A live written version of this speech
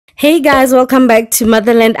Hey guys, welcome back to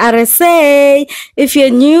Motherland RSA. If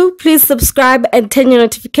you're new, please subscribe and turn your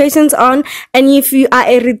notifications on. And if you are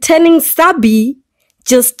a returning subby,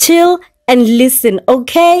 just chill and listen,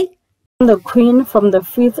 okay? The Queen from the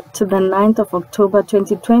 5th to the 9th of October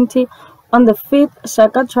 2020. On the 5th,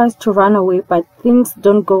 Shaka tries to run away, but things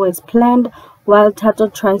don't go as planned while Tato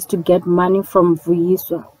tries to get money from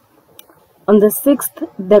Vuyiswa. On the 6th,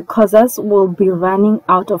 the Kozas will be running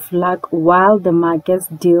out of luck while the Markets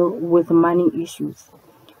deal with money issues.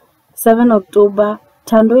 7 October,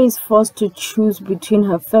 Tando is forced to choose between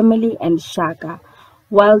her family and Shaka,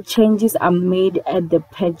 while changes are made at the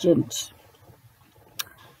pageant.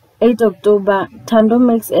 8 October, Tando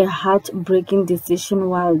makes a heartbreaking decision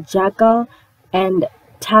while Jackal and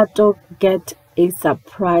Tato get a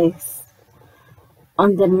surprise.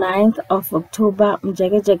 On the 9th of October,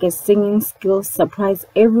 Mjakejake's singing skills surprise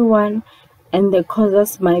everyone, and the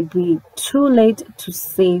Kozas might be too late to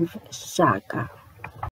save Shaka.